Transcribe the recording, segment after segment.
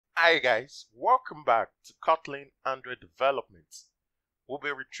Hi guys, welcome back to Kotlin Android development. We'll be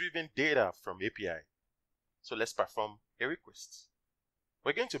retrieving data from API. So let's perform a request.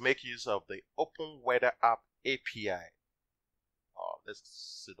 We're going to make use of the Open Weather App API.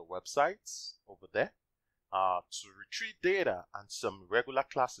 Let's see the website over there to retrieve data and some regular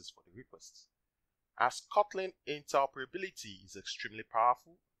classes for the request. As Kotlin interoperability is extremely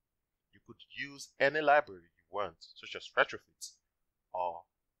powerful, you could use any library you want, such as Retrofit or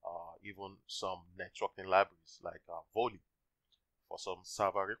even some networking libraries like Volley for some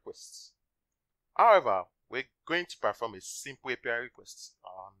server requests. However, we're going to perform a simple API request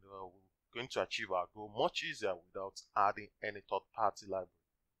and we're going to achieve our goal much easier without adding any third-party library.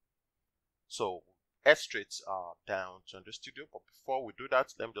 So head straight down to Android Studio, but before we do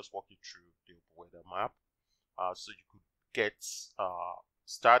that, let me just walk you through the Open Weather map so you could get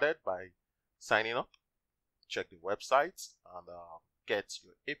started by signing up. Check the website and get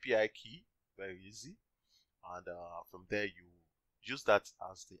your API key, very easy, and from there you use that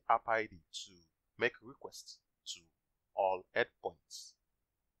as the app ID to make requests to all endpoints.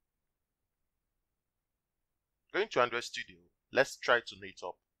 Going to Android Studio, let's try to knit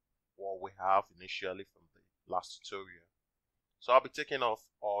up what we have initially from the last tutorial. So I'll be taking off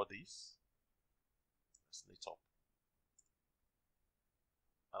all these. Let's knit up,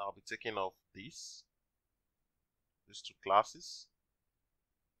 and I'll be taking off these two classes.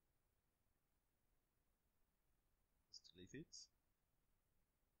 Let's delete it.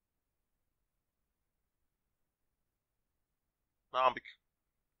 Now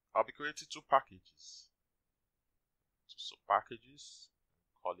I'll be creating two packages. So packages,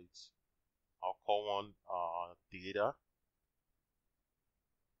 I'll call one data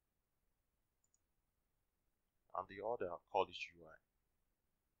and the other I'll call it UI.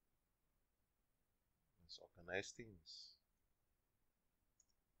 Let's organize things.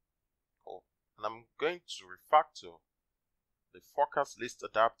 Cool. And I'm going to refactor the forecast list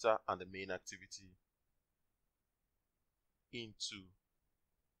adapter and the main activity into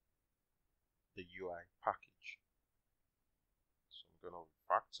the UI package. So I'm going to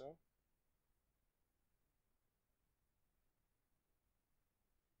refactor.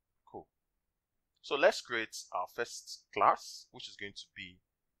 Cool. So let's create our first class, which is going to be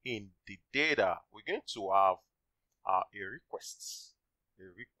in the data. We're going to have a request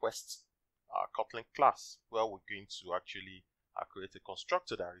Kotlin class, where we're going to actually create a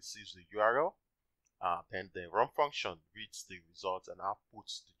constructor that receives the URL. Then the run function reads the result and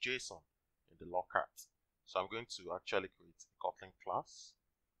outputs the JSON in the lockout. So I'm going to actually create a Kotlin class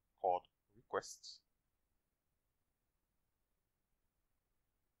called request.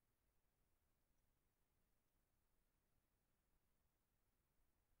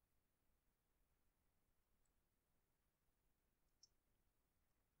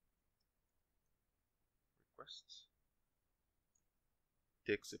 Request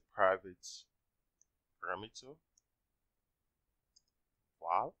takes a private parameter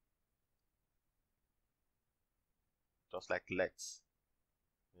while, just like let's,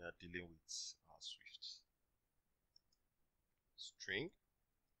 we are dealing with Swift. String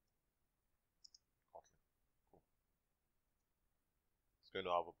Kotlin. Cool. It's going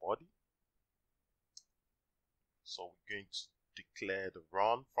to have a body, so we're going to declare the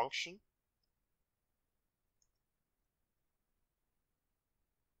run function.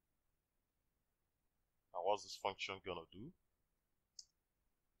 Now what's this function gonna do?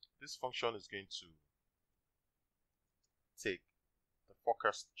 This function is going to take the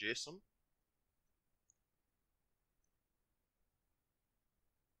forecast JSON,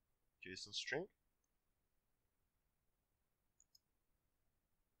 JSON string,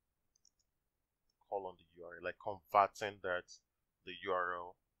 call on the URL, like converting the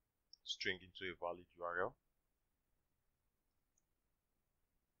URL string into a valid URL.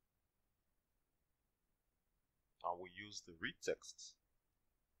 And we use the read text.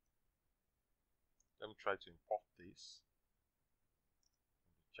 Let me try to import this.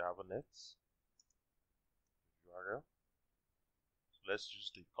 JavaNet URL. So let's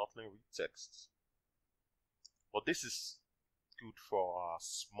use the Kotlin read text. But this is good for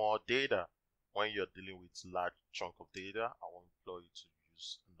small data. When you're dealing with large chunk of data, I won't employ you to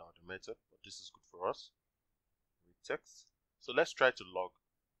use another method, but this is good for us. Read text. So let's try to log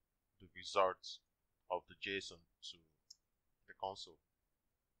the results of the JSON to the console.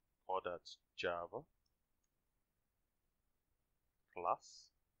 Call that Java class.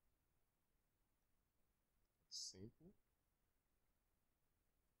 Simple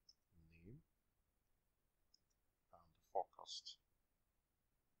name and the forecast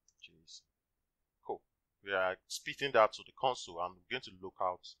JSON. Cool. We are spitting that to the console and we're going to look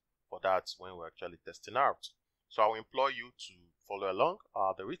out but that's when we're actually testing out. So I will implore you to follow along.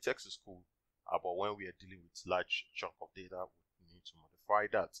 The retext is cool, but when we are dealing with large chunk of data, we need to modify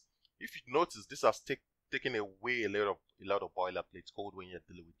that. If you notice, this has taken away a lot of boilerplate code when you're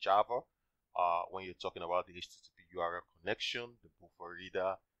dealing with Java. When you're talking about the HTTP URL connection, the buffer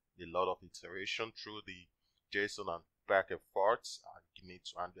reader, a lot of iteration through the JSON and back and forth. You need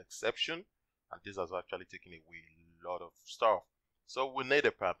to handle exception, and this has actually taken away a lot of stuff. So we need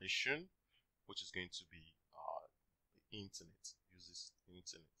a permission, which is going to be the internet, uses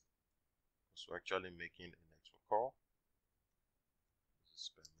internet. So we're actually making a network call. This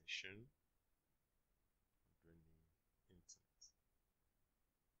is permission.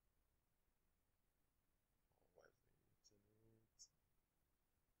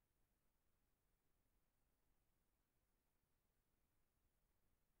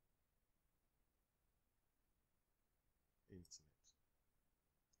 Internet.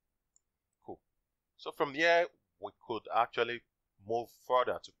 Cool. So from here, we could actually move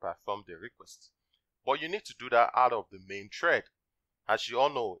further to perform the request. But you need to do that out of the main thread. As you all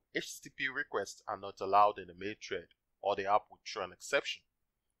know, HTTP requests are not allowed in the main thread, or the app will throw an exception.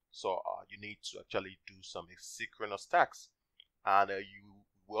 So you need to actually do some asynchronous tags. And you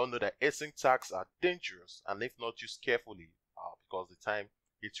will all know that async tags are dangerous, and if not used carefully, because the time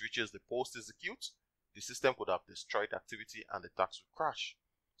it reaches the post execute, the system could have destroyed activity and the tags will crash.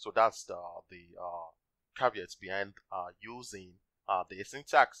 So that's the caveats behind using the async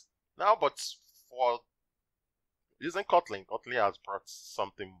tags. Now, but for using Kotlin has brought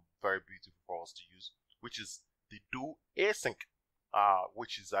something very beautiful for us to use, which is the doAsync,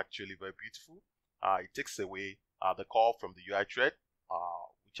 which is actually very beautiful. It takes away the call from the UI thread,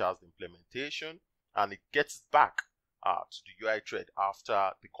 which has the implementation, and it gets back to the UI thread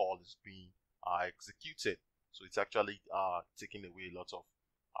after the call is being executed. So it's actually taking away a lot of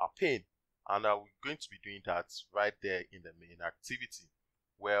pain, and we're going to be doing that right there in the main activity,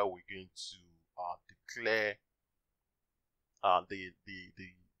 where we're going to declare the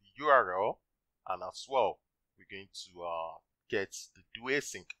URL, and as well we're going to get the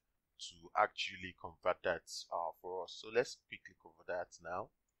doAsync to actually convert that for us. So let's quickly cover that now.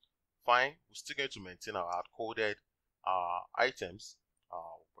 Fine, we're still going to maintain our hard-coded items,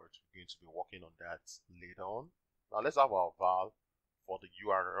 but we're going to be working on that later on. Now let's have our val for the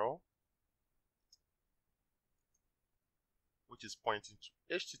URL, which is pointing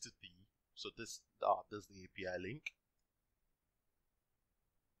to HTTP. So this is the API link.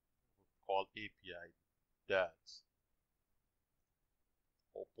 We'll call API that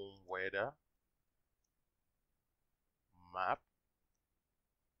open weather map.org,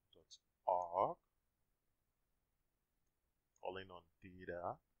 calling on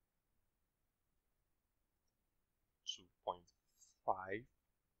data 2.5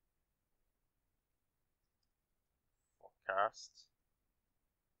 forecast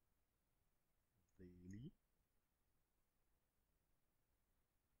daily.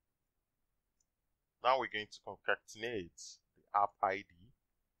 Now we're going to concatenate the app ID.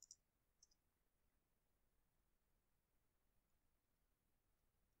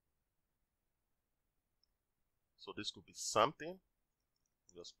 So this could be something,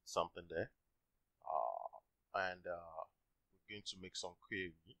 just put something there, and we're going to make some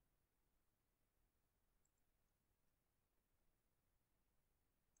query.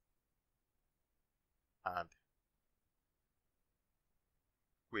 And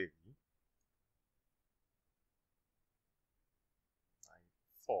query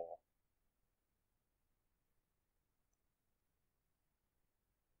 94.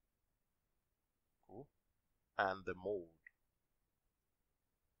 Cool. And the mode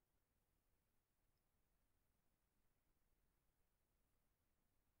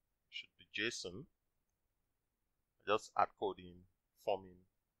should be JSON. Just add coding, forming,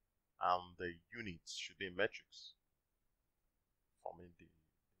 and the units should be metrics, forming the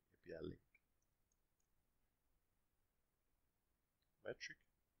API link. Metric,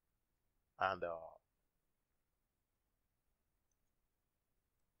 and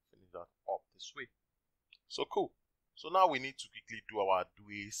finish that up this way. So cool. So now we need to quickly do our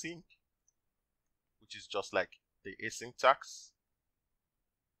doAsync, which is just like the async tags,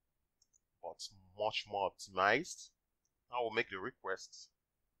 but much more optimized. Now we'll make the request.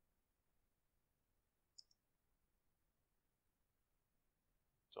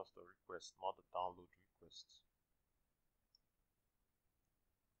 Just the request, not the download request.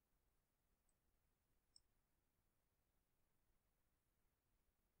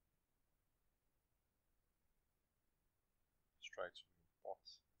 Let's try to import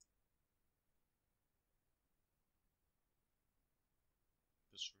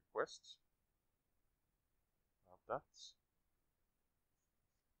this request. Have that.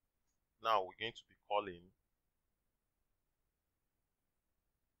 Now we're going to be calling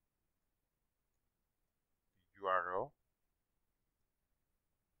the URL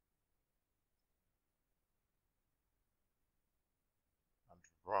and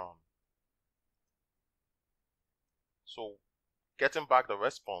run. So getting back the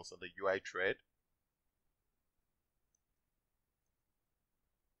response on the UI thread,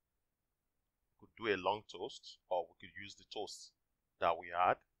 we could do a long toast, or we could use the toast that we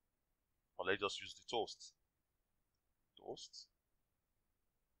had, or let's just use the toast. Toast.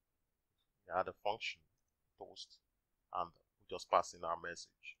 We add a function, toast, and we just pass in our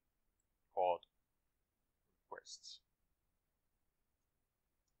message called request.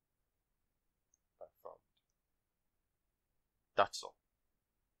 Performed. That's all.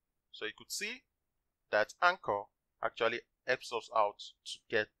 So you could see that Anchor actually helps us out to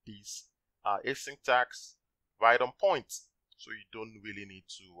get these async tags right on point. So you don't really need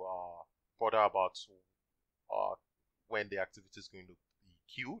to bother about when the activity is going to be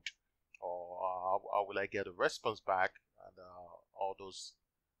queued, or how will I get a response back, and all those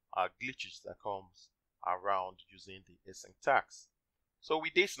glitches that comes around using the async tags. So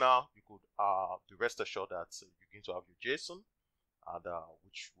with this now, you could be rest assured that you're going to have your JSON, and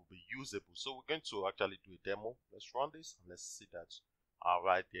which will be usable. So we're going to actually do a demo. Let's run this and let's see that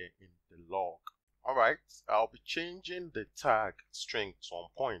right there in the log. All right, I'll be changing the tag string to on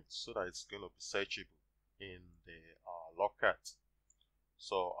point so that it's going to be searchable in the logcat.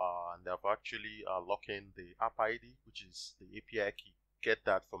 So and I've actually locked in the app ID, which is the API key. Get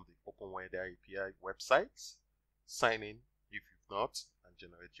that from the OpenWeather API website. Sign in if you've not, and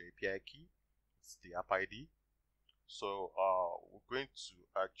generate your API key. It's the app ID. So we're going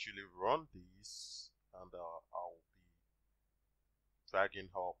to actually run this, and I'll be dragging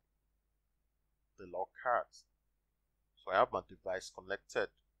up the logcat. So I have my device connected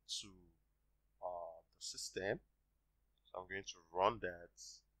to the system. So I'm going to run that,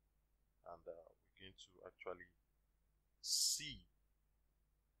 and we're going to actually see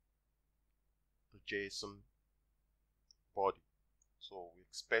the JSON body. So we're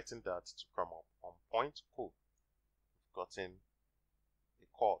expecting that to come up on point. Cool. We've gotten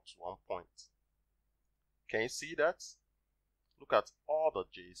a call to one point. Can you see that? Look at all the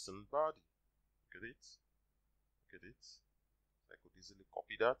JSON body. Look at it. Look at it. I could easily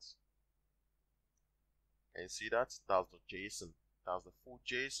copy that. Can you see that? That's the JSON. That's the full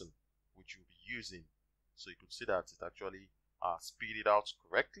JSON which you'll be using. So you could see that it actually spit it out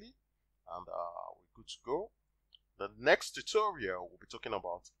correctly, and we're good to go. The next tutorial will be talking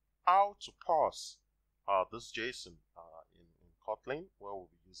about how to parse this JSON in Kotlin, where we'll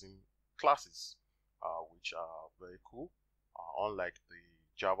be using classes, which are very cool. Unlike the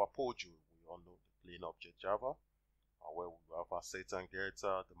Java Pojo, we all know the plain object Java, where we have our set and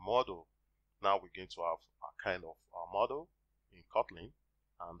getter, the model. Now we're going to have a kind of model in Kotlin,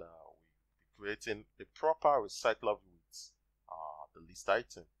 and we'll be creating a proper recycler with the list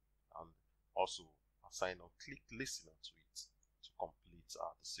item, and also assign a click listener to it to complete the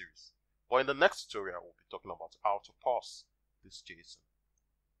series. But in the next tutorial, we'll be talking about how to parse this JSON.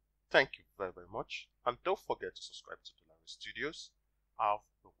 Thank you very, very much, and don't forget to subscribe to doAsync Studios. Have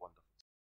a wonderful